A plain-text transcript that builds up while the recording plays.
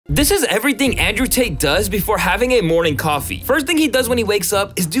This is everything Andrew Tate does before having a morning coffee. First thing he does when he wakes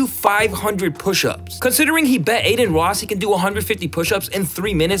up is do 500 push-ups. Considering he bet Aiden Ross he can do 150 push-ups in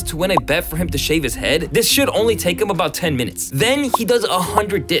 3 minutes to win a bet for him to shave his head, this should only take him about 10 minutes. Then he does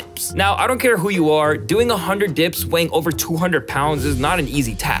 100 dips. Now, I don't care who you are, doing 100 dips weighing over 200 pounds is not an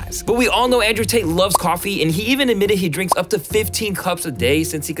easy task. But we all know Andrew Tate loves coffee, and he even admitted he drinks up to 15 cups a day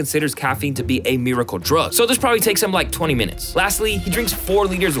since he considers caffeine to be a miracle drug. So this probably takes him like 20 minutes. Lastly, he drinks 4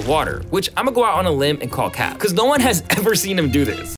 liters of water, which I'm gonna go out on a limb and call cap, because no one has ever seen him do this.